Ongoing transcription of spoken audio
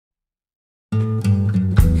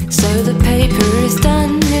was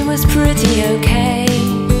done, it was pretty okay.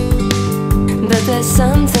 But there's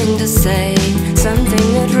something to say,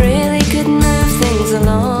 something that really could move things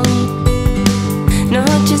along.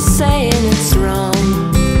 Not just saying it's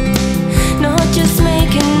wrong, not just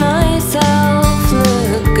making myself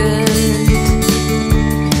look good,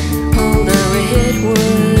 although it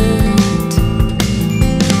would.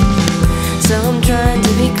 So I'm trying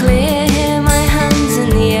to be clear here, my hands in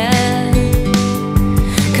the air.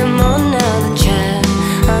 Come on now, the chair.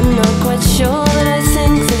 I'm not quite sure that I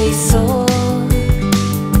think that he saw,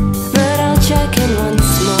 but I'll check in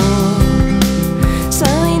once more, so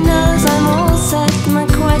he knows I'm all set, my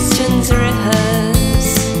questions are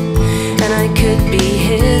rehearsed, and I could be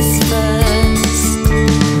his first.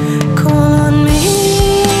 Call on me,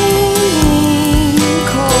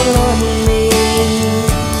 call on me,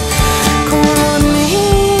 call on me,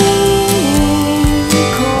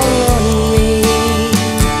 call on me.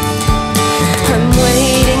 I'm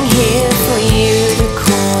waiting here for you to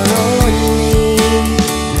call on me.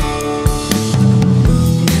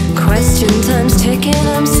 Question time's ticking,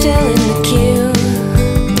 I'm still in the queue.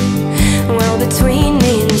 Well, between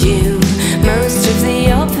me and you, most of the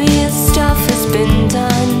obvious stuff has been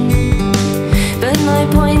done, but my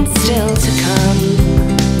point's still to come,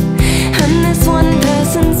 and this one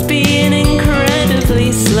person's being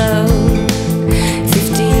incredibly slow.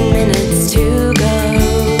 15 minutes to go.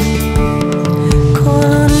 Call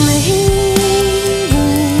on me,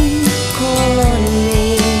 call on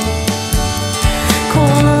me,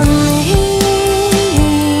 call on me,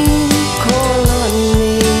 call on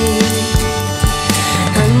me.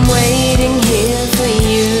 I'm waiting here for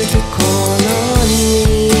you to call on me.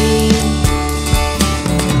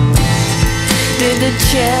 Did the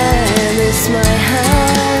chair miss my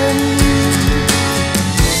hand?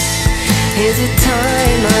 Is it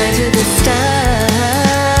time I took a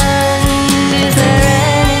stand? Is there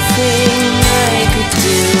anything I could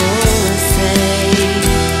do or say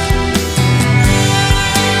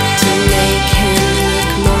to make him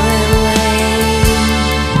look my way?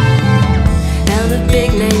 Now the big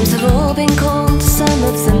names have all been called.